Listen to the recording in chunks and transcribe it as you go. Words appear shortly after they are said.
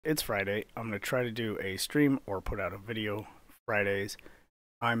it's Friday. I'm going to try to do a stream or put out a video Fridays.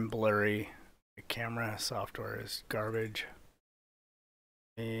 I'm blurry. The camera software is garbage.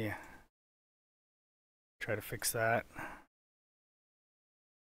 Me try to fix that.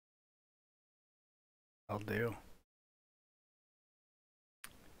 I'll do.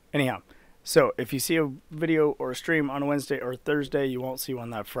 Anyhow, so if you see a video or a stream on a Wednesday or Thursday, you won't see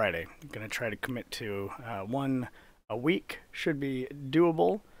one that Friday. I'm going to try to commit to one a week. Should be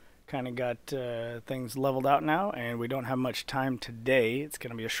doable. Kind of got things leveled out now, and we don't have much time today. It's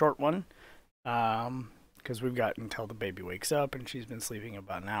going to be a short one because we've got until the baby wakes up, and she's been sleeping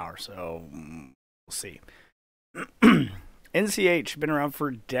about an hour, so we'll see. NCH, been around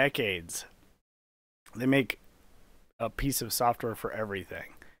for decades. They make a piece of software for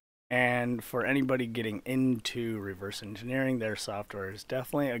everything. And for anybody getting into reverse engineering, their software is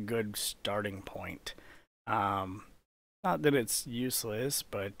definitely a good starting point. Not that it's useless,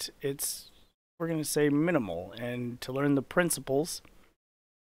 but it's, we're going to say, minimal. And to learn the principles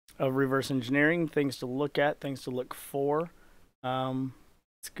of reverse engineering, things to look at, things to look for,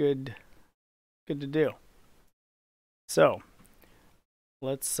 it's good to do. So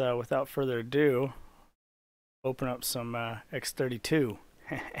let's, without further ado, open up some X32.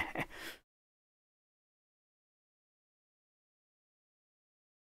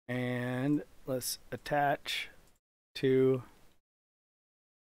 And let's attach to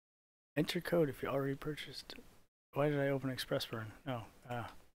enter code if you already purchased. Why did I open ExpressBurn? No.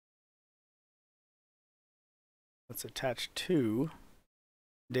 Let's attach to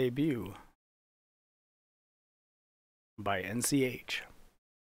debut by NCH.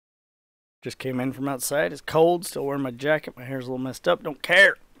 Just came in from outside. It's cold. Still wearing my jacket. My hair's a little messed up. Don't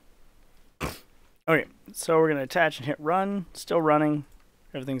care. Okay, so we're going to attach and hit run. Still running.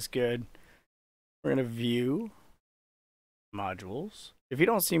 Everything's good. We're going to view modules. If you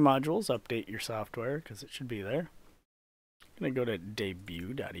don't see modules, update your software because it should be there. I'm going to go to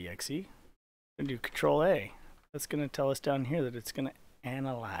debut.exe and do Control A. That's going to tell us down here that it's going to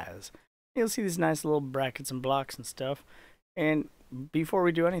analyze. You'll see these nice little brackets and blocks and stuff. And before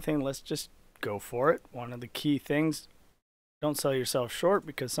we do anything, let's just go for it. One of the key things, don't sell yourself short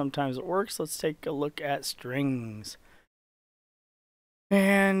because sometimes it works. Let's take a look at strings.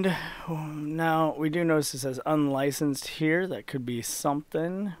 And now we do notice it says unlicensed here. That could be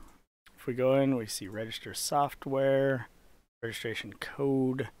something. If we go in, we see register software, registration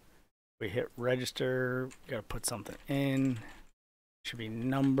code. We hit register, got to put something in. Should be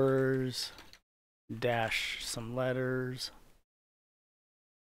numbers, dash some letters.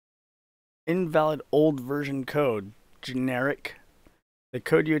 Invalid old version code, generic. The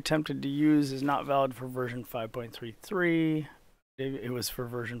code you attempted to use is not valid for version 5.33. It was for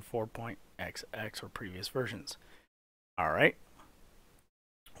version 4.xx or previous versions. All right.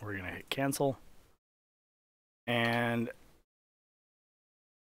 We're going to hit cancel. And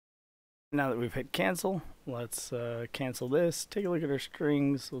now that we've hit cancel, let's cancel this. Take a look at our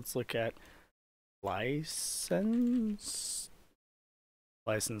strings. Let's look at license.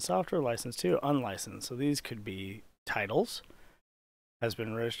 Licensed software, license to, unlicensed. So these could be titles. Has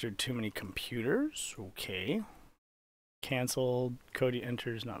been registered too many computers. Okay. Canceled. Code you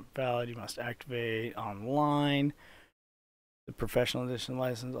enter is not valid. You must activate online. The professional edition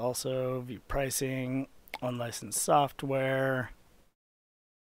license also. View pricing. Unlicensed software.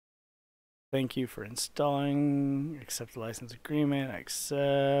 Thank you for installing. Accept the license agreement.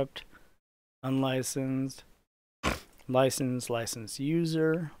 Accept. Unlicensed. Licensed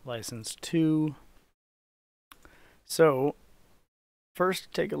user, license to. So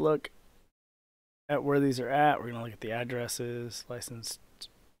first take a look at where these are at. We're going to look at the addresses, licensed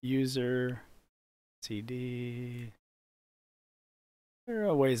user, CD. They're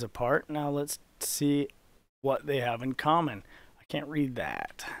a ways apart. Now let's see what they have in common. I can't read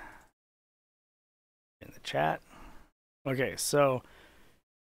that in the chat. Okay, so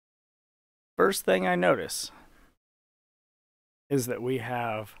first thing I notice is that we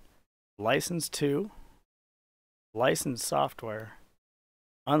have licensed to, licensed software,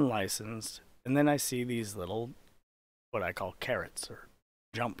 unlicensed, and then I see these little, what I call carrots, or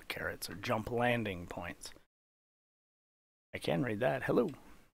jump carrots, or jump landing points. I can read that. Hello.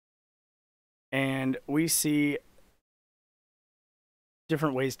 And we see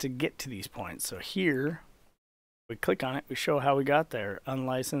different ways to get to these points. So here, we click on it, we show how we got there.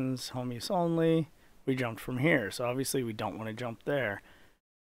 Unlicensed, home use only. We jumped from here, so obviously we don't want to jump there.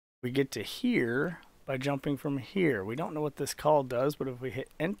 We get to here by jumping from here. We don't know what this call does, but if we hit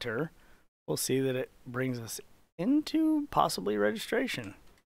enter, we'll see that it brings us into possibly registration.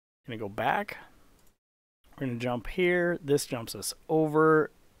 Going to go back. We're going to jump here. This jumps us over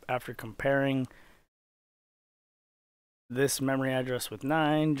after comparing this memory address with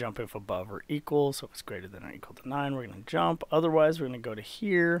 9, jump if above or equal. So if it's greater than or equal to 9, we're going to jump. Otherwise, we're going to go to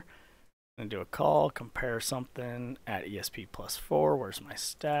here and do a call, compare something at ESP plus 4. Where's my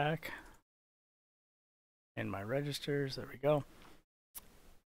stack? And my registers. There we go.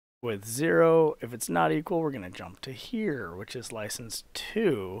 With 0, if it's not equal, we're going to jump to here, which is license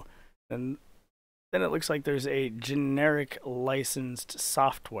 2. Then it looks like there's a generic licensed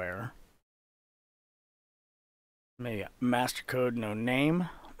software. Maybe master code, no name,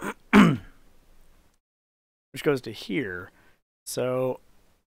 which goes to here. So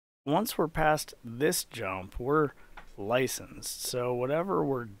once we're past this jump, we're licensed. So whatever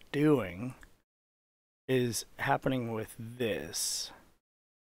we're doing is happening with this.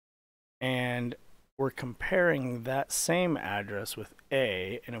 And we're comparing that same address with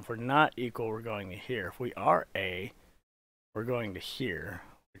A, and if we're not equal, we're going to here. If we are A, we're going to here,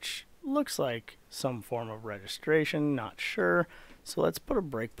 which looks like some form of registration, not sure. So let's put a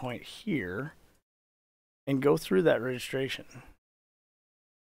breakpoint here and go through that registration.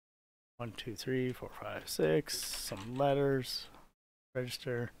 1, 2, 3, 4, 5, 6, some letters,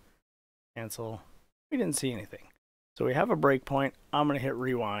 register, cancel. We didn't see anything. So we have a breakpoint. I'm going to hit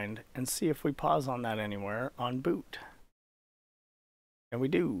rewind and see if we pause on that anywhere on boot. And we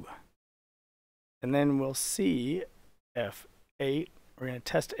do. And then we'll see F8. We're going to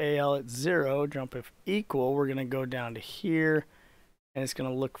test AL at 0, jump if equal. We're going to go down to here, and it's going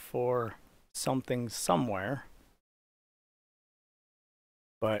to look for something somewhere.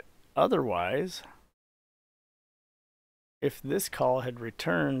 But otherwise, if this call had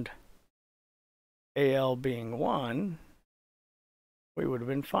returned AL being 1, we would have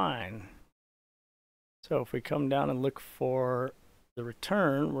been fine. So if we come down and look for the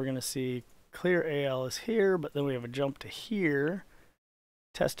return, we're going to see clear AL is here, but then we have a jump to here,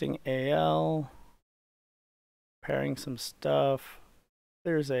 testing AL, pairing some stuff,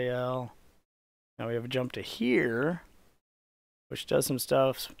 there's AL. Now we have a jump to here, which does some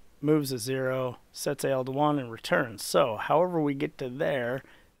stuff, moves to 0, sets AL to 1, and returns. So however we get to there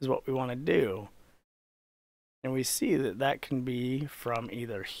is what we want to do. And we see that that can be from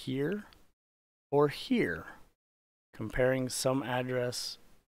either here or here, comparing some address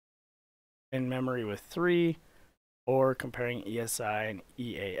in memory with 3, or comparing ESI and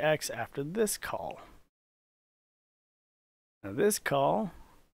EAX after this call. Now this call,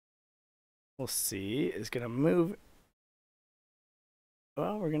 we'll see, is going to move.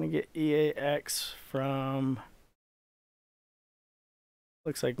 Well, we're going to get EAX from,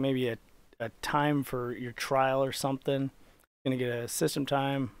 looks like maybe a time for your trial or something. Going to get a system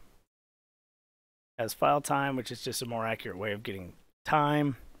time as file time, which is just a more accurate way of getting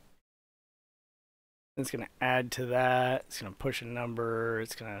time. It's going to add to that. It's going to push a number.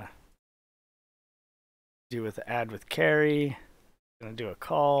 It's going to do with the add with carry. It's going to do a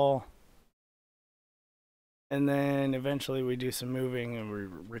call. And then eventually we do some moving and we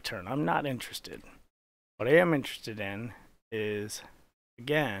return. I'm not interested. What I am interested in is,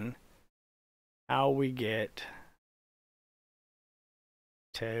 again, how we get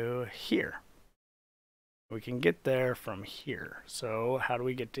to here. We can get there from here. So how do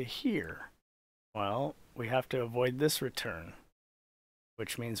we get to here? Well, we have to avoid this return,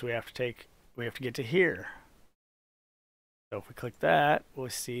 which means we have to get to here. So if we click that, we'll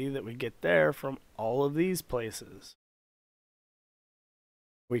see that we get there from all of these places.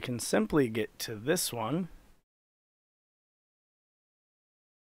 We can simply get to this one,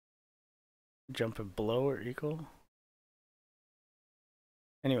 jump it below or equal.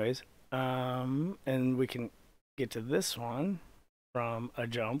 Anyways, and we can get to this one from a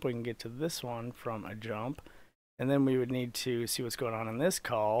jump. We can get to this one from a jump. And then we would need to see what's going on in this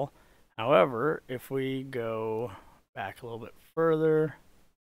call. However, if we go back a little bit further,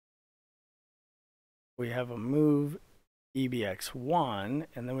 we have a move EBX1,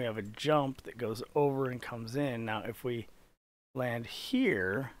 and then we have a jump that goes over and comes in. Now, if we land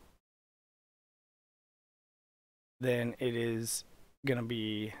here, then it is going to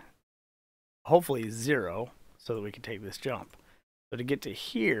be hopefully 0 so that we can take this jump. So to get to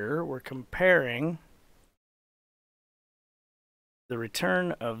here, we're comparing the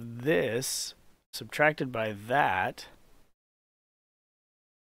return of this subtracted by that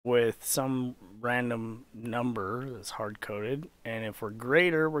with some random number that's hard-coded. And if we're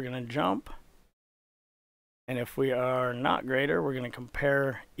greater, we're going to jump. And if we are not greater, we're going to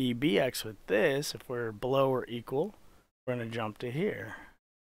compare EBX with this. If we're below or equal, we're going to jump to here.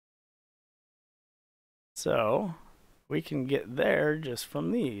 So we can get there just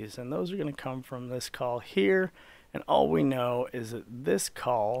from these, and those are going to come from this call here. And all we know is that this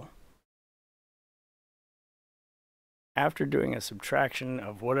call, after doing a subtraction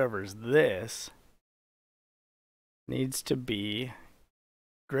of whatever's this, needs to be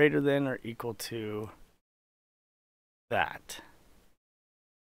greater than or equal to that.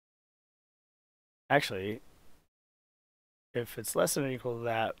 Actually, if it's less than or equal to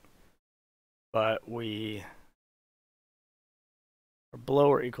that, but we are below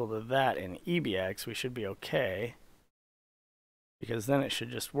or equal to that in EBX, we should be okay, because then it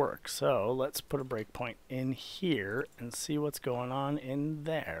should just work. So let's put a breakpoint in here and see what's going on in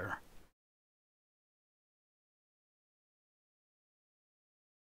there.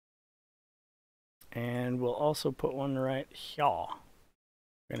 And we'll also put one right here. We're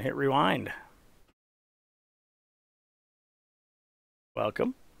gonna hit rewind.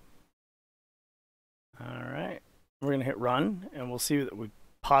 Welcome. All right, we're gonna hit run, and we'll see that we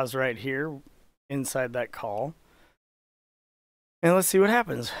pause right here inside that call. And let's see what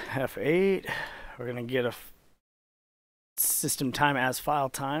happens. F8, we're gonna get a system time as file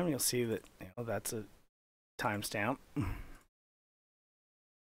time. You'll see that that's a timestamp.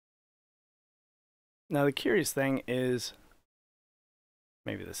 Now the curious thing is,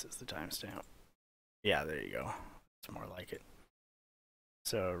 maybe this is the timestamp. Yeah, there you go. It's more like it.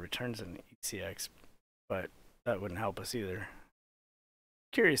 So returns an ECX, but that wouldn't help us either.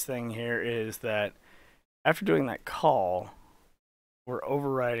 Curious thing here is that after doing that call, we're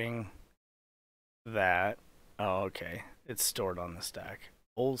overriding that. Oh, okay. It's stored on the stack.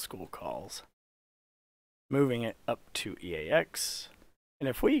 Old school calls. Moving it up to EAX. And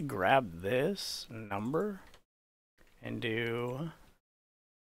if we grab this number and do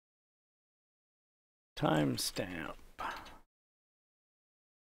timestamp.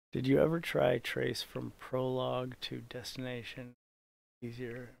 Did you ever try trace from prologue to destination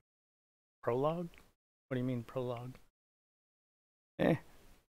easier? Prologue? What do you mean prologue?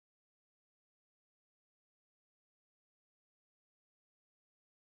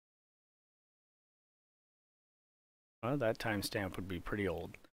 Well, that timestamp would be pretty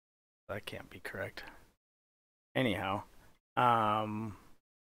old. That can't be correct. Anyhow,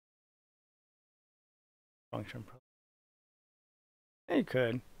 function. Yeah, you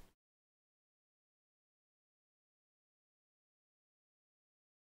could.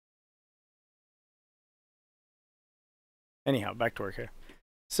 Anyhow, back to work here.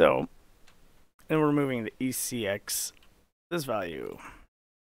 So, then we're moving the ECX, this value.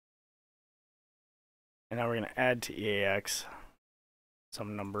 And now we're going to add to EAX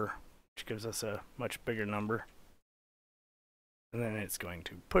some number, which gives us a much bigger number. And then it's going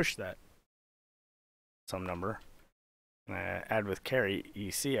to push that some number. And add with carry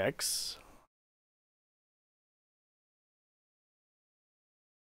ECX.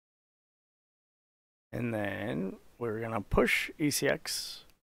 And then we're going to push ECX.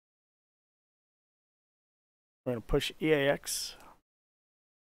 We're going to push EAX.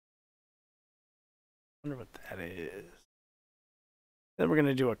 I wonder what that is. Then we're going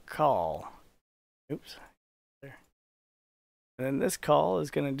to do a call. Oops. There. And then this call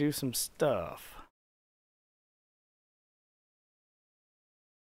is going to do some stuff.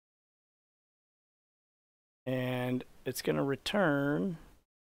 And it's going to return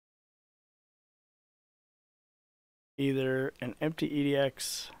either an empty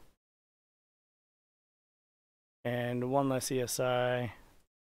EDX and one less ESI,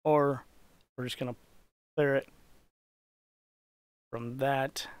 or we're just going to clear it from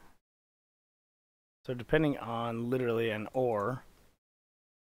that. So depending on literally an or,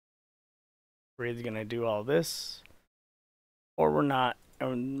 we're either going to do all this or we're not,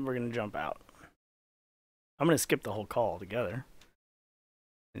 and we're going to jump out. I'm going to skip the whole call altogether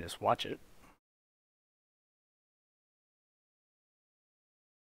and just watch it.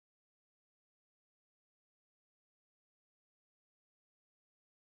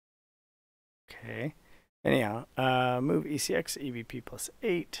 Okay. Anyhow, move ECX EVP plus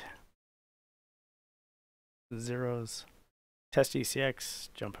 8. Zeros. Test ECX,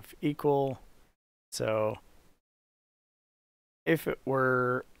 jump if equal. So if it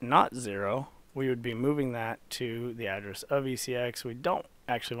were not 0, we would be moving that to the address of ECX. We don't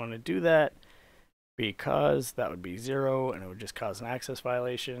actually want to do that because that would be 0 and it would just cause an access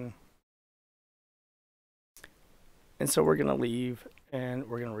violation. And so we're going to leave and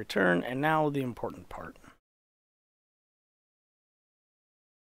we're going to return. And now the important part.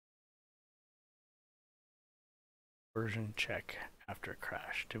 Version check after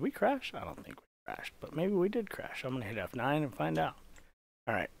crash. Did we crash? I don't think we crashed, but maybe we did crash. I'm going to hit F9 and find out.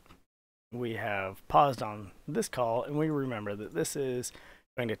 All right. We have paused on this call, and we remember that this is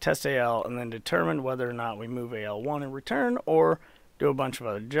going to test AL and then determine whether or not we move AL1 in return or do a bunch of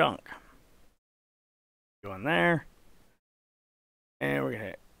other junk. Go in there, and we're going to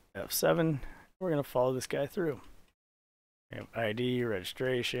hit F7. We're going to follow this guy through. We have ID,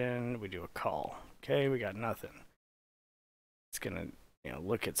 registration, we do a call. Okay, we got nothing. It's going to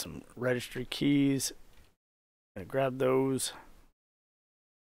look at some registry keys. I'm going to grab those.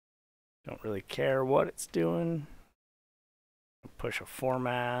 Don't really care what it's doing. Push a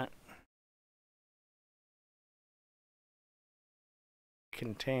format.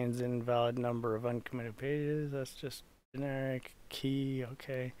 Contains invalid number of uncommitted pages. That's just generic key.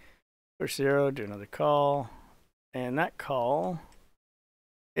 Okay. Push 0, do another call. And that call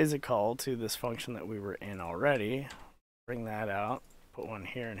is a call to this function that we were in already. Bring that out. Put one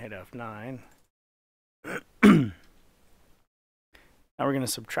here and hit F9. Now we're going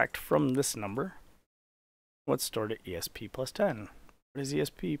to subtract from this number what's stored at ESP plus 10. What is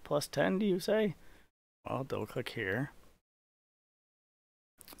ESP plus 10, do you say? Well, double click here.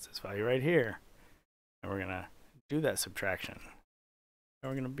 It's this value right here. And we're going to do that subtraction. And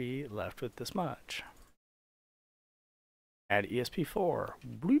we're going to be left with this much. Add ESP4.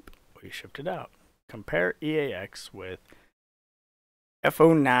 Bloop. We shift it out. Compare EAX with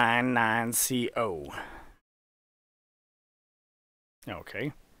F099CO.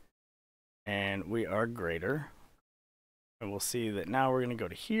 Okay, and we are greater, and we'll see that now we're going to go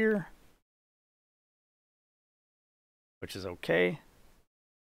to here, which is okay.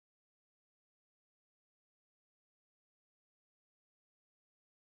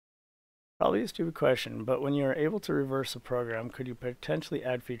 Probably a stupid question, but when you are able to reverse a program, could you potentially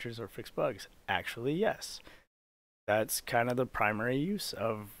add features or fix bugs? Actually, yes. That's kind of the primary use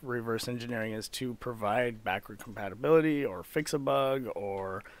of reverse engineering, is to provide backward compatibility or fix a bug,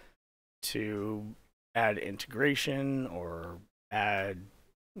 or to add integration, or add,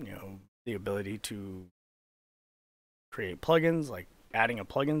 the ability to create plugins, like adding a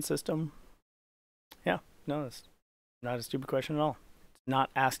plugin system. Yeah, no, it's not a stupid question at all. It's not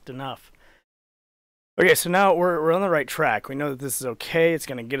asked enough. Okay, so now we're on the right track. We know that this is okay. It's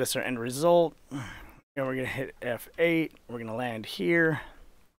going to get us our end result. And we're going to hit F8. We're going to land here.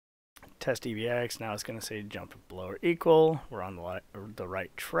 Test EVX. Now it's going to say jump below or equal. We're on the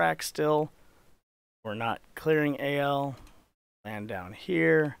right track still. We're not clearing AL. Land down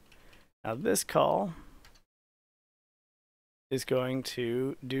here. Now this call is going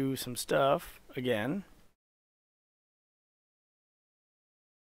to do some stuff again.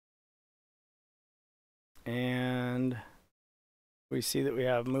 And we see that we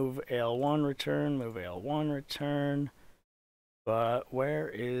have move AL1 return, move AL1 return, but where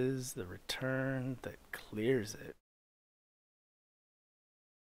is the return that clears it?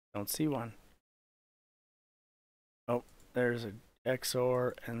 Don't see one. Oh, there's a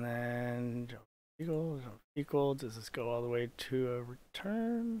XOR, and then equal. Does this go all the way to a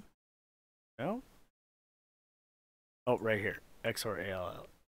return? No. Oh, right here, XOR ALL.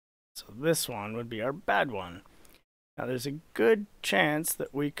 So this one would be our bad one. Now there's a good chance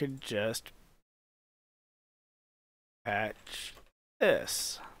that we could just patch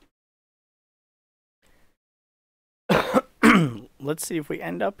this. Let's see if we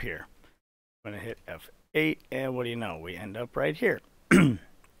end up here. I'm going to hit F8, and what do you know? We end up right here. And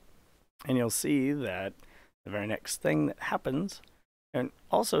you'll see that the very next thing that happens, and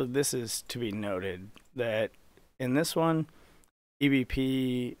also this is to be noted, that in this one,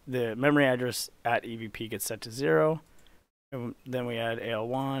 EVP, the memory address at EVP gets set to 0. And then we add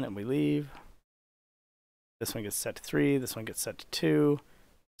AL1 and we leave. This one gets set to 3. This one gets set to 2.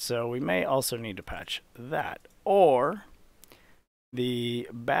 So we may also need to patch that. Or the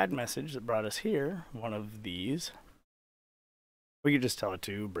bad message that brought us here, one of these, we could just tell it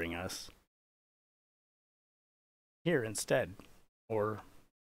to bring us here instead. Or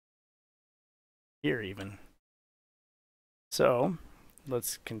here even. So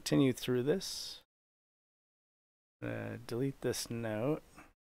let's continue through this. Delete this note.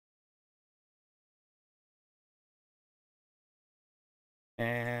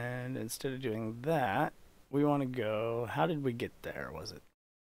 And instead of doing that, we want to go, how did we get there? Was it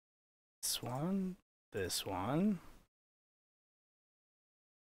this one,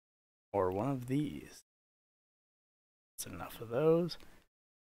 or one of these? That's enough of those.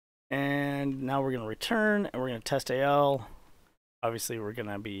 And now we're going to return, and we're going to test AL. Obviously, we're going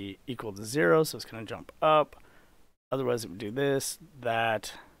to be equal to 0, so it's going to jump up. Otherwise, it would do this,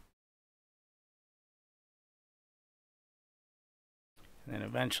 that, and then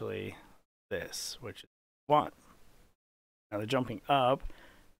eventually this, which is 1. Now the jumping up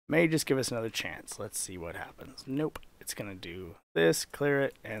may just give us another chance. Let's see what happens. Nope, it's it's going to do this, clear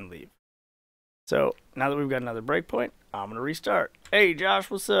it, and leave. So now that we've got another breakpoint, I'm going to restart. Hey, Josh,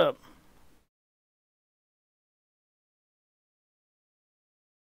 what's up?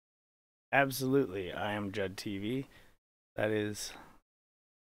 Absolutely, I am Judd TV. That is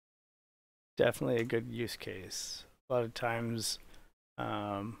definitely a good use case. A lot of times,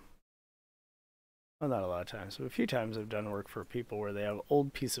 well, not a lot of times, but a few times I've done work for people where they have an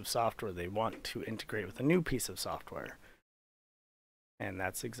old piece of software they want to integrate with a new piece of software. And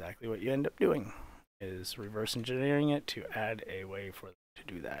that's exactly what you end up doing, is reverse engineering it to add a way for them to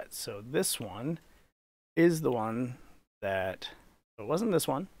do that. So this one is the one that, it wasn't this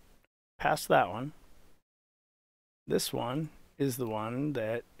one, past that one. This one is the one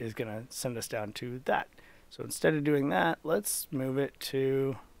that is going to send us down to that. So instead of doing that, let's move it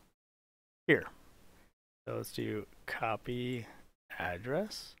to here. So let's do copy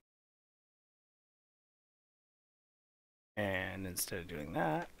address. And instead of doing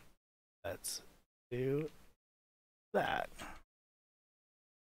that, let's do that.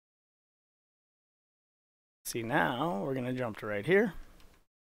 See, now we're going to jump to right here.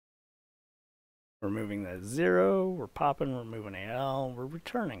 We're moving that 0, we're popping, we're moving AL, we're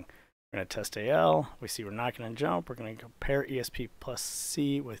returning. We're going to test AL. We see we're not going to jump. We're going to compare ESP plus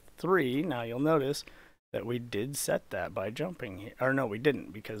C with 3. Now you'll notice that we did set that by jumping here. Or no, we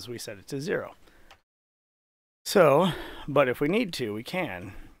didn't, because we set it to 0. So, but if we need to, we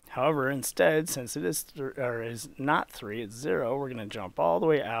can. However, instead, since it is not 3, it's 0, we're going to jump all the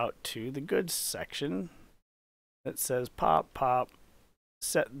way out to the goods section that says pop, pop,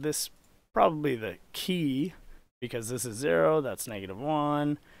 set this, probably the key, because this is 0, that's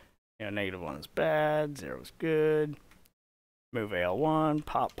 -1. You know, -1 is bad, 0 is good. Move AL1,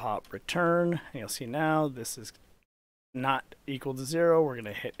 pop, pop, return. And you'll see now this is not equal to 0. We're going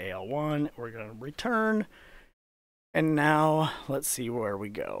to hit AL1, we're going to return. And now let's see where we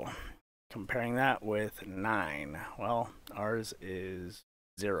go. Comparing that with 9. Well, ours is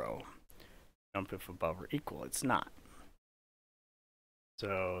 0. Jump if above or equal. It's not.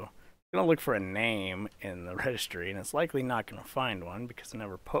 So I'm going to look for a name in the registry, and it's likely not going to find one because I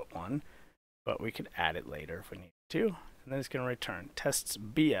never put one, but we could add it later if we need to. And then it's going to return tests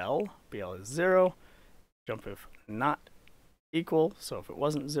BL. BL is 0. Jump if not equal. So if it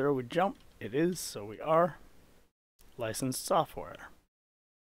wasn't 0, we jump. It is, so we are. Licensed software.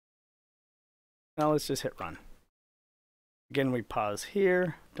 Now let's just hit run. Again, we pause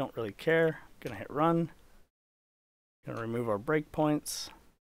here. Don't really care. Gonna hit run. Gonna remove our breakpoints.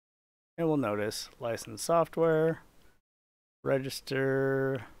 And we'll notice licensed software.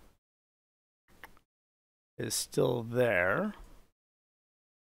 Register is still there.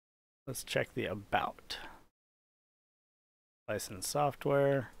 Let's check the about. Licensed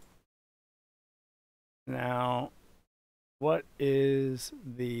software. Now, what is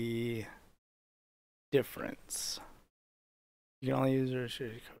the difference? You can only use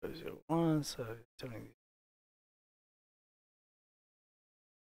registered codes once. So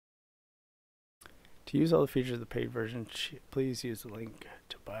to use all the features of the paid version, please use the link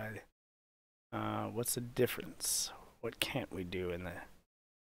to buy. What's the difference? What can't we do in the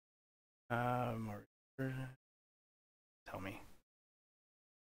tell me.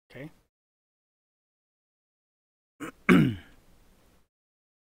 Okay.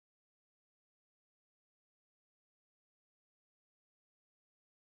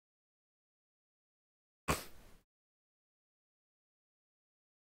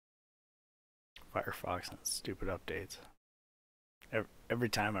 Firefox and stupid updates. Every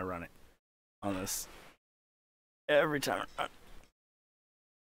time I run it on this. Every time I run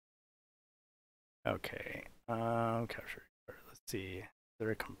it. Okay. Capture. Let's see. Is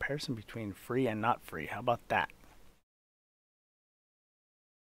there a comparison between free and not free? How about that?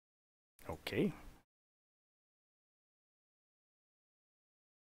 Okay.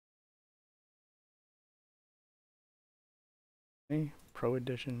 Okay. Pro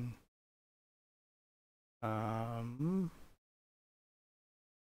Edition.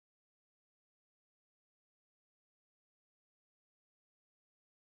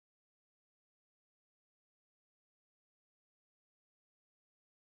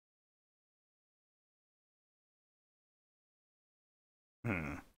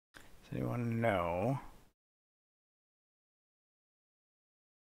 Does anyone know?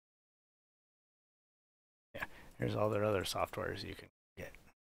 Yeah, here's all their other softwares you can get.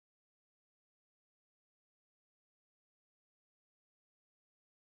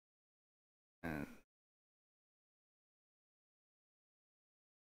 And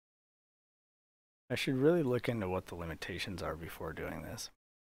I should really look into what the limitations are before doing this.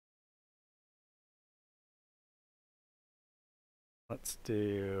 Let's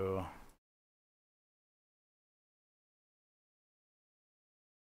do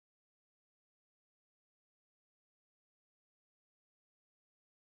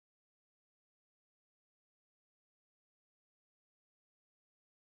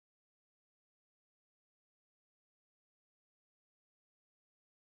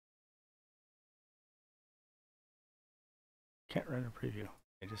can't run a preview.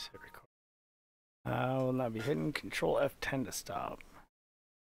 I just hit record. Will not be hidden. Control F10 to stop.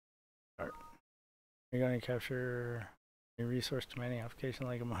 Start. You're going to capture a resource demanding application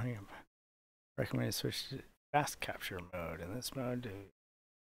like ammonia. Recommended switch to fast capture mode. In this mode,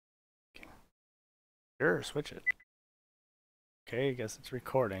 sure, switch it. Okay, I guess it's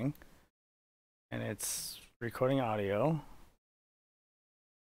recording. And it's recording audio.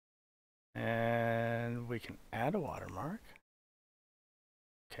 And we can add a watermark.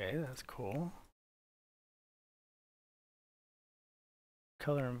 Okay, that's cool.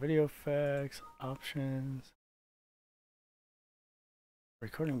 Color and video effects, options.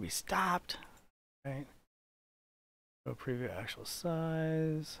 Recording be stopped. Right. Go preview actual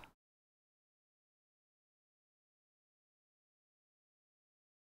size.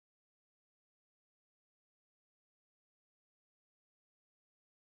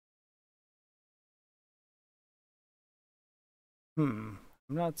 I'm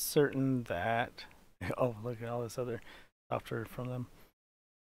not certain that. Oh, look at all this other software from them.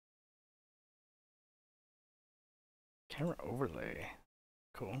 Camera overlay.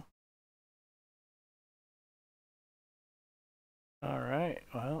 Cool. All right.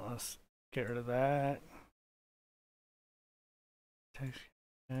 Well, let's get rid of that. Text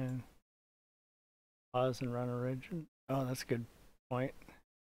and pause and run origin. Oh, that's a good point.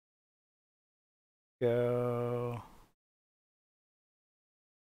 Go.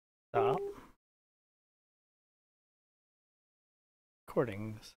 Stop.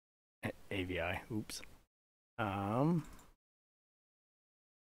 Recordings. AVI. Oops.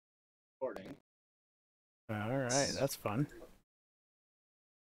 Recording. All right, that's fun.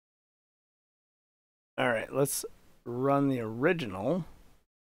 All right, let's run the original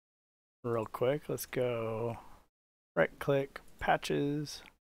real quick. Let's go right click, patches,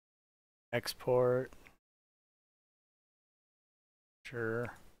 export. Sure.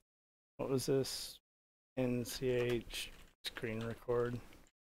 What was this? NCH screen record.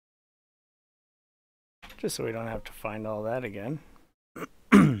 Just so we don't have to find all that again.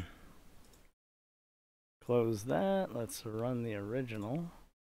 Close that. Let's run the original.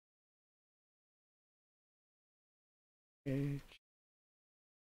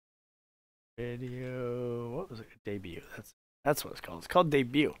 Video. What was it? Debut. That's what it's called. It's called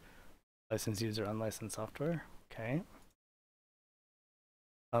Debut. Licensed user, unlicensed software. Okay.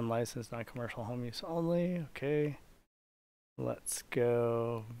 Unlicensed, non-commercial home use only. Okay. Let's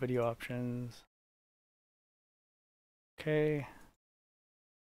go video options. Okay.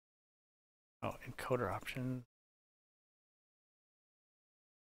 Oh, encoder options.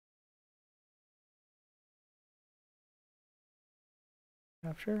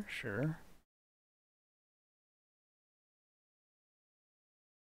 Capture, sure.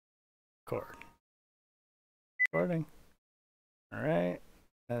 Record. Recording. All right.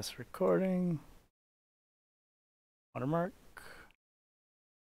 That's recording. Watermark.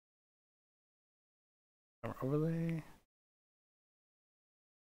 Overlay.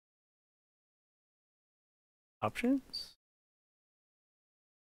 Options.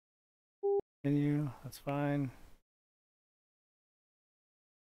 Menu. That's fine.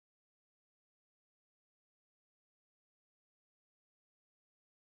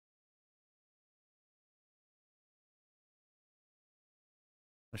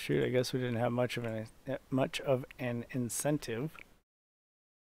 Well, shoot, I guess we didn't have much of an incentive.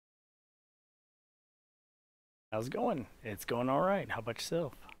 How's it going? It's going all right. How about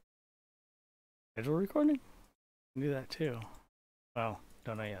yourself? Schedule recording? Can do that too. Well,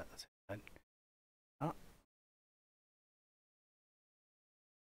 don't know yet. Let's see. Oh.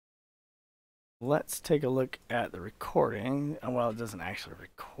 Let's take a look at the recording. Well, it doesn't actually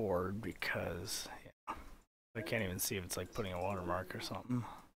record because I can't even see if it's like putting a watermark or something.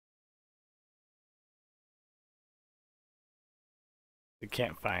 We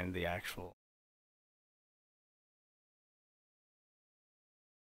can't find the actual.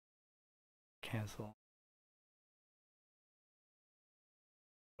 Cancel.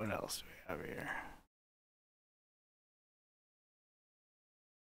 What else do we have here?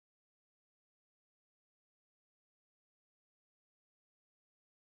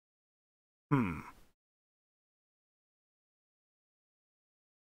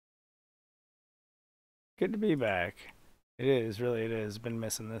 Good to be back. It is, really it is. Been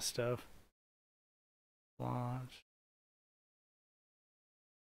missing this stuff. Launch.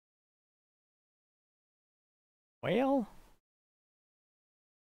 Well.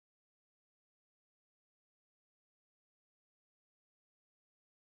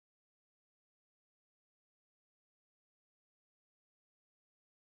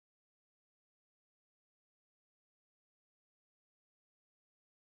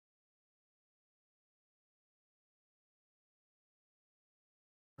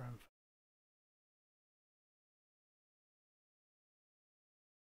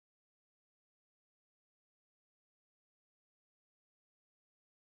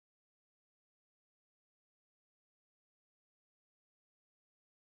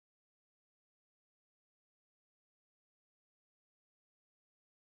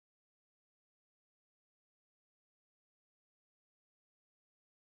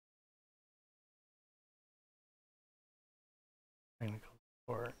 Technical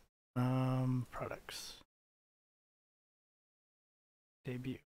support. Products.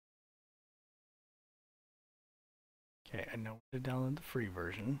 Debut. Okay, I know where to download the free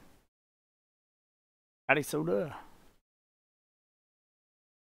version. Howdy soda.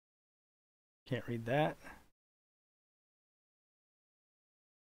 Can't read that.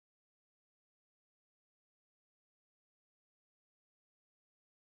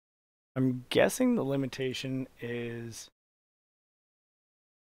 I'm guessing the limitation is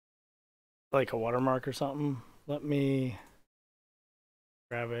like a watermark or something. Let me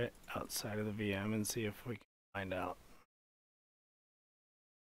grab it outside of the VM and see if we can find out.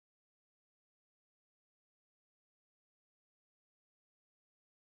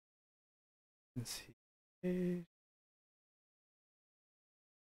 Let's see.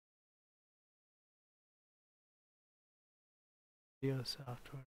 Video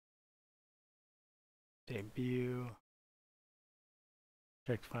software. Debut.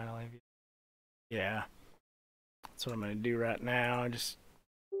 Check final AV. Yeah. That's what I'm going to do right now. I just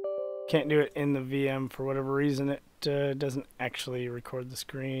can't do it in the VM for whatever reason. It doesn't actually record the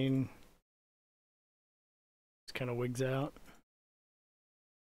screen. It kind of wigs out.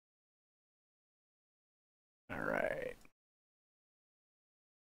 All right.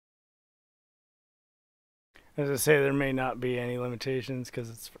 As I say, there may not be any limitations because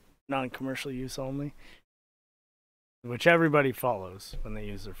it's for non-commercial use only, which everybody follows when they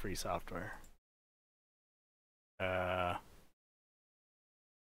use their free software.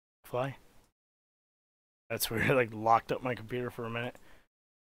 Fly. That's weird. I like locked up my computer for a minute.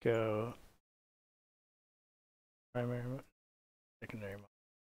 Go primary mode, secondary mode,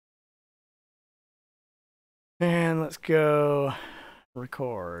 and let's go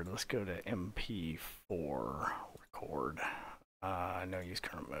record. Let's go to MP4 record. No use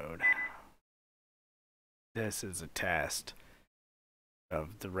current mode. This is a test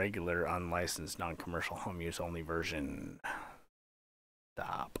of the regular unlicensed non-commercial home use only version.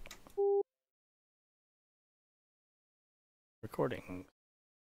 Stop. Recording.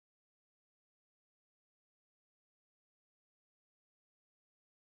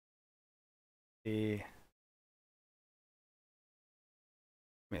 I mean,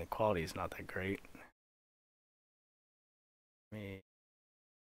 the quality is not that great.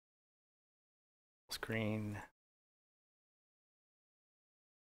 Screen.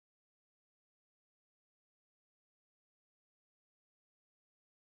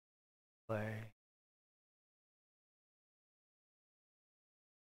 Play.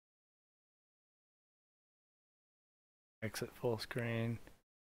 Exit full screen.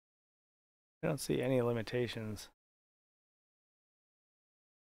 I don't see any limitations.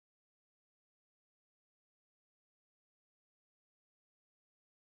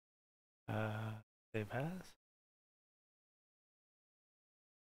 Save as.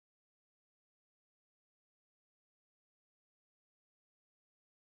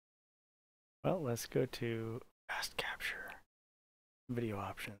 Well, let's go to fast capture. Video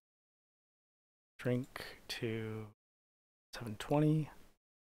options. Shrink to 720.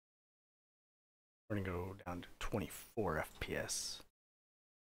 We're gonna go down to 24 FPS.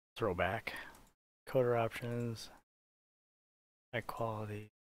 Throwback. Coder options. High quality.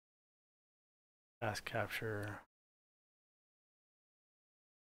 Fast capture.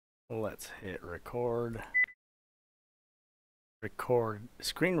 Let's hit record. Record.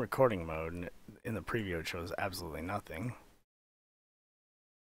 Screen recording mode. In the preview it shows absolutely nothing.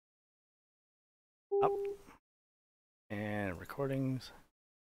 Up. And recordings.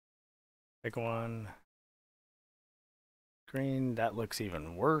 Pick one. Screen. That looks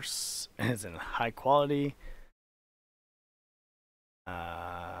even worse. It's in high quality.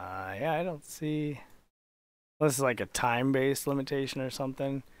 Yeah, I don't see Unless it's like a time-based limitation or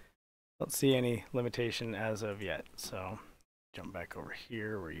something. Don't see any limitation as of yet. So jump back over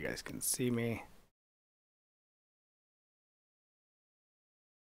here where you guys can see me.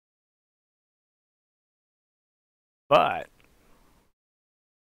 But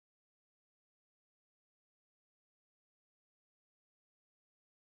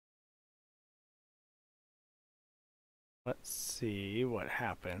let's see what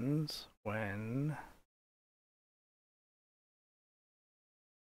happens when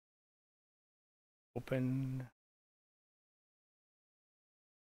open.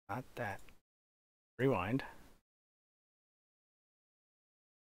 Not that. Rewind.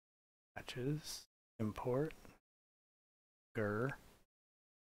 Patches. Import. Grr.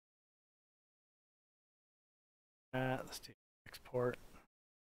 Let's do export.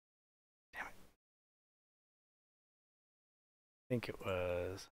 Damn it. I think it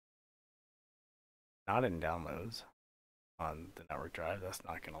was not in downloads on the network drive. That's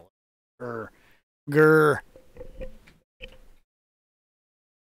not gonna look. Grr.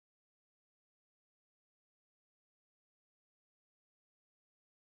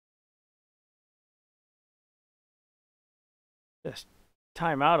 Just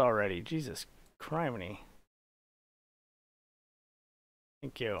time out already. Jesus criminy.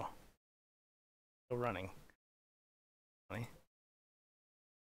 Thank you. Still running.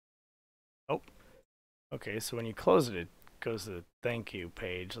 Oh. Okay, so when you close it, it goes to the thank you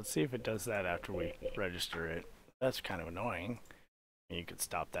page. Let's see if it does that after we register it. That's kind of annoying. You could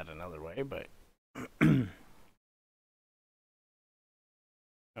stop that another way, but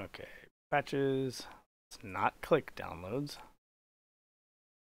okay. Patches. Let's not click downloads.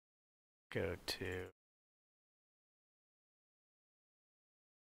 Go to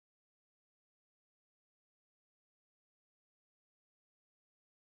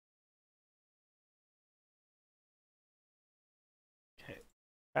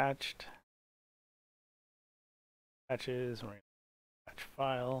patched. Patches. We're going to patch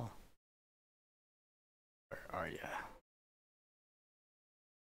file. Where are you?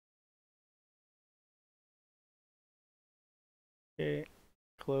 Okay.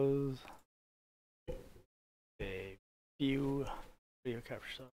 Close. Save. View. Video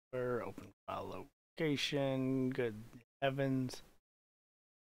capture software. Open file location. Good heavens.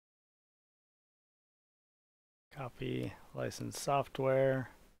 Copy. License software.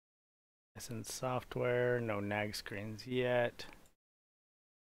 License software. No nag screens yet.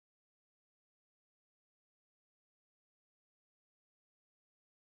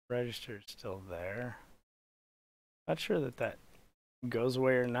 Register is still there. Not sure that that goes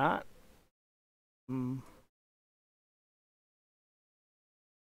away or not.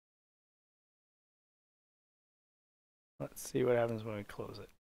 Let's see what happens when we close it.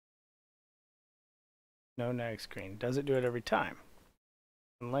 No nag screen. Does it do it every time?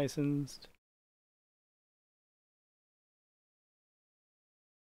 Unlicensed.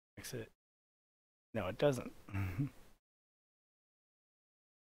 Exit. No, it doesn't.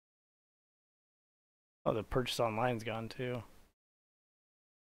 Oh, the purchase online's gone too.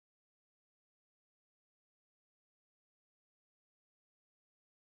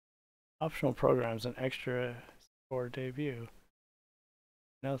 Optional programs and extra for debut.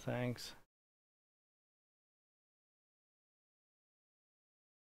 No thanks.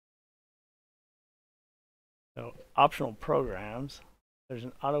 So optional programs. There's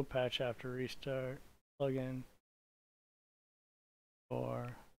an auto patch after restart. Plugin.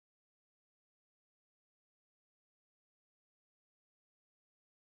 For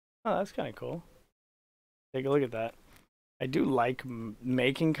oh, that's kind of cool. Take a look at that. I do like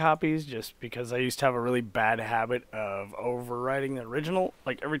making copies just because I used to have a really bad habit of overwriting the original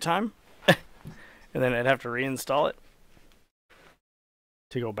like every time. And then I'd have to reinstall it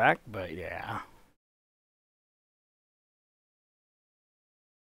to go back, but yeah.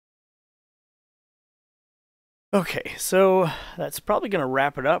 Okay, so that's probably going to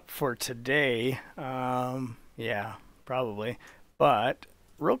wrap it up for today. Yeah, probably. But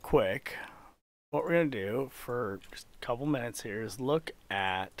real quick, what we're going to do for just a couple minutes here is look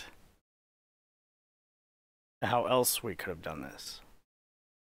at how else we could have done this.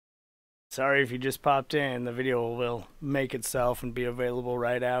 Sorry if you just popped in, the video will make itself and be available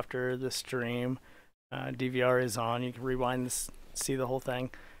right after the stream. DVR is on, you can rewind this, see the whole thing.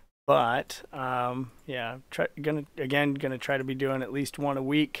 But yeah, gonna try to be doing at least one a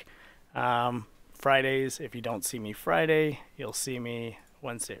week. Fridays, if you don't see me Friday, you'll see me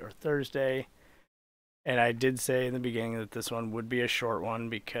Wednesday or Thursday. And I did say in the beginning that this one would be a short one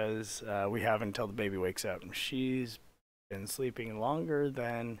because we have until the baby wakes up. And she's been sleeping longer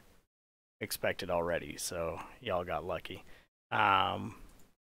than expected already, so y'all got lucky. Find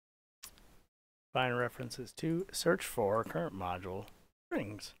references to search for current module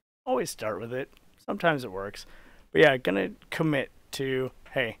strings. Always start with it. Sometimes it works. But yeah, gonna commit to,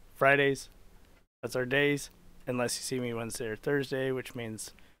 hey, Fridays, that's our days, unless you see me Wednesday or Thursday, which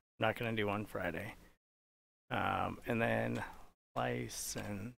means I'm not gonna do one Friday. And then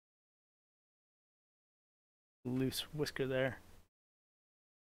license, loose whisker there.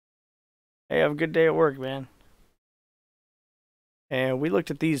 Hey, have a good day at work, man. And we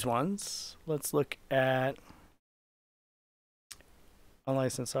looked at these ones. Let's look at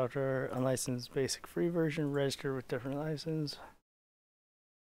unlicensed software, unlicensed basic free version, register with different license,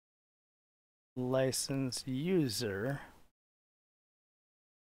 licensed user.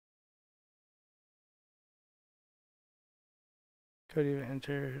 Code you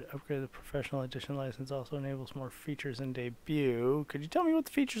entered, upgrade the professional edition license also enables more features in debut. Could you tell me what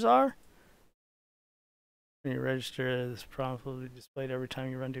the features are? When you register, this prompt will be displayed every time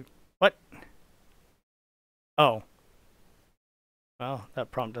you run to... What? Oh. Well,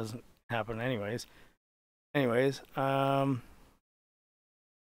 that prompt doesn't happen anyways. Anyways,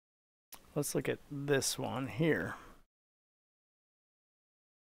 let's look at this one here.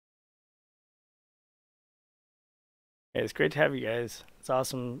 Hey, it's great to have you guys. It's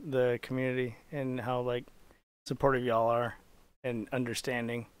awesome, the community, and how like supportive y'all are and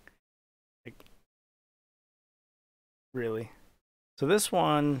understanding. Like, really. So this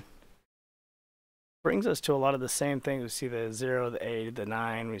one brings us to a lot of the same things. We see the 0, the 8, the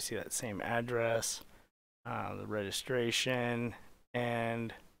 9. We see that same address, the registration,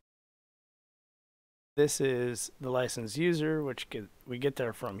 and this is the licensed user, which we get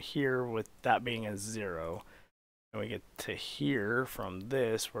there from here with that being a 0. And we get to here from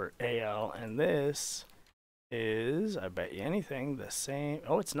this, where AL, and this is, I bet you anything, the same.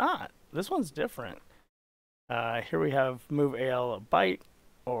 Oh, it's not. This one's different. Here we have move AL a byte,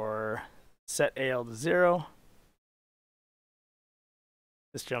 or set AL to 0.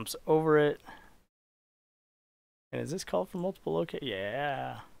 This jumps over it. And is this called for multiple locations?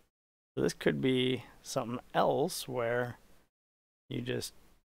 Yeah. So this could be something else where you just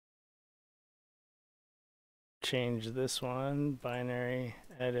change this one, binary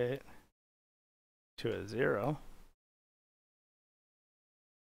edit to a 0.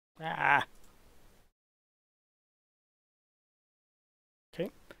 Ah.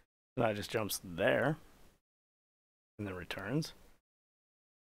 Okay. Now it just jumps there and then returns.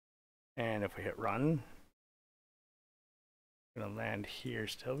 And if we hit run, I'm going to land here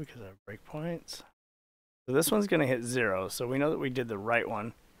still because I have breakpoints. So this one's going to hit 0. So we know that we did the right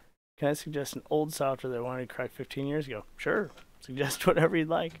one. Can I suggest an old software that I wanted to crack 15 years ago? Sure. Suggest whatever you'd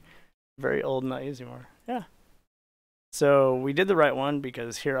like. Very old, not used anymore. Yeah. So we did the right one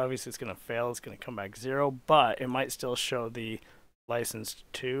because here obviously it's going to fail. It's going to come back 0, but it might still show the licensed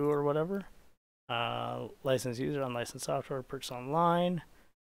to or whatever. Licensed user, unlicensed software, purchase online.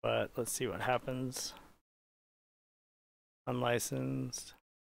 But let's see what happens. Unlicensed.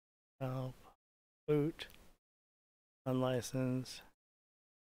 Help. Boot. Unlicensed.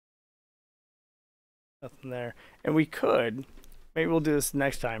 Nothing there. And we could, maybe we'll do this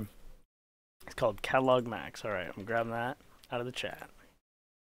next time. It's called Catalog Max. All right, I'm grabbing that out of the chat.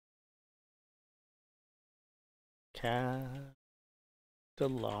 Catalog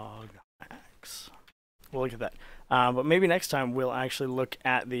Max. We'll look at that. But maybe next time we'll actually look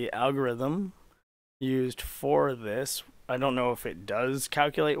at the algorithm used for this. I don't know if it does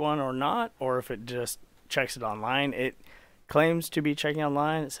calculate one or not, or if it just checks it online. It claims to be checking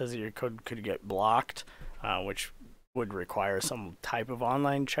online. It says that your code could get blocked, which would require some type of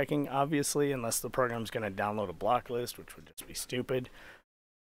online checking, obviously, unless the program's going to download a block list, which would just be stupid.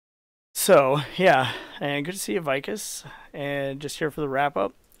 So, yeah, and good to see you, Vicus. And just here for the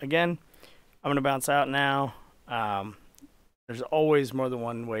wrap-up. Again, I'm going to bounce out now. There's always more than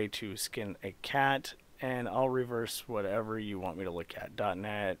one way to skin a cat, and I'll reverse whatever you want me to look at.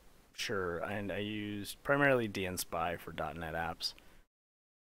 .NET, sure, and I used primarily DNSpy for .NET apps.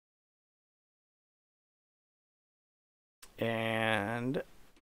 And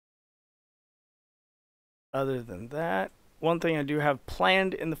other than that, one thing I do have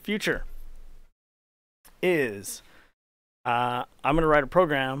planned in the future is I'm going to write a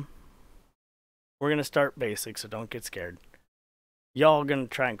program. We're going to start basic, so don't get scared. Y'all are going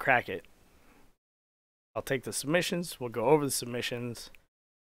to try and crack it. I'll take the submissions. We'll go over the submissions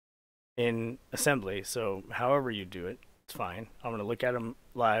in assembly. So however you do it, it's fine. I'm going to look at them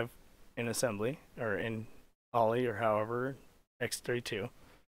live in assembly or in Ollie or however, X32.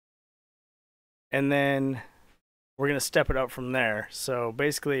 And then we're going to step it up from there. So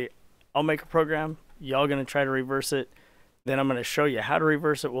basically, I'll make a program. Y'all going to try to reverse it. Then I'm going to show you how to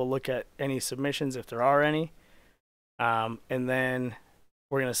reverse it. We'll look at any submissions if there are any. And then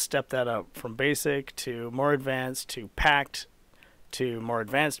we're going to step that up from basic to more advanced to packed to more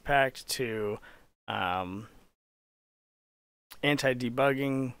advanced packed to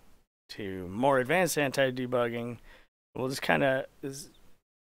anti-debugging to more advanced anti-debugging. We'll just kind of,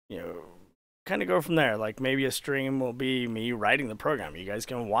 go from there. Like maybe a stream will be me writing the program. You guys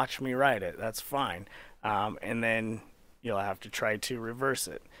can watch me write it. That's fine. And then you'll have to try to reverse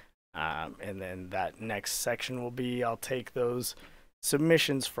it. And then that next section will be I'll take those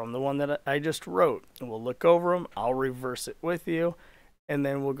submissions from the one that I just wrote. And we'll look over them. I'll reverse it with you. And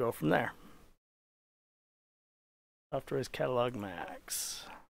then we'll go from there. Software is catalog max.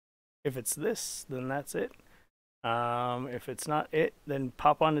 If it's this, then that's it. If it's not it, then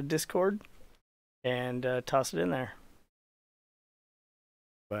pop onto Discord and toss it in there.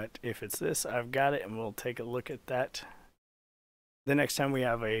 But if it's this, I've got it, and we'll take a look at that the next time we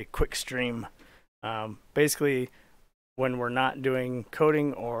have a quick stream. Basically, when we're not doing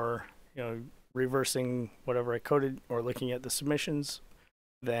coding or reversing whatever I coded or looking at the submissions,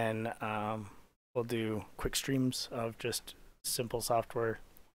 then we'll do quick streams of just simple software.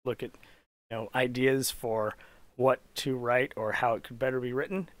 Look at ideas for what to write or how it could better be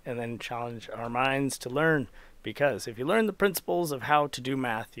written, and then challenge our minds to learn. Because if you learn the principles of how to do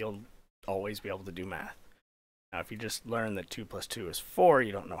math, you'll always be able to do math. Now, if you just learn that 2 + 2 is 4,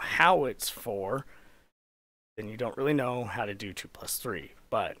 you don't know how it's 4, then you don't really know how to do 2 + 3.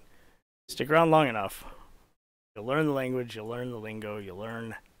 But stick around long enough, you'll learn the language, you'll learn the lingo, you'll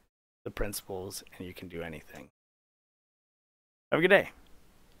learn the principles, and you can do anything. Have a good day.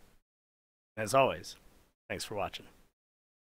 As always, thanks for watching.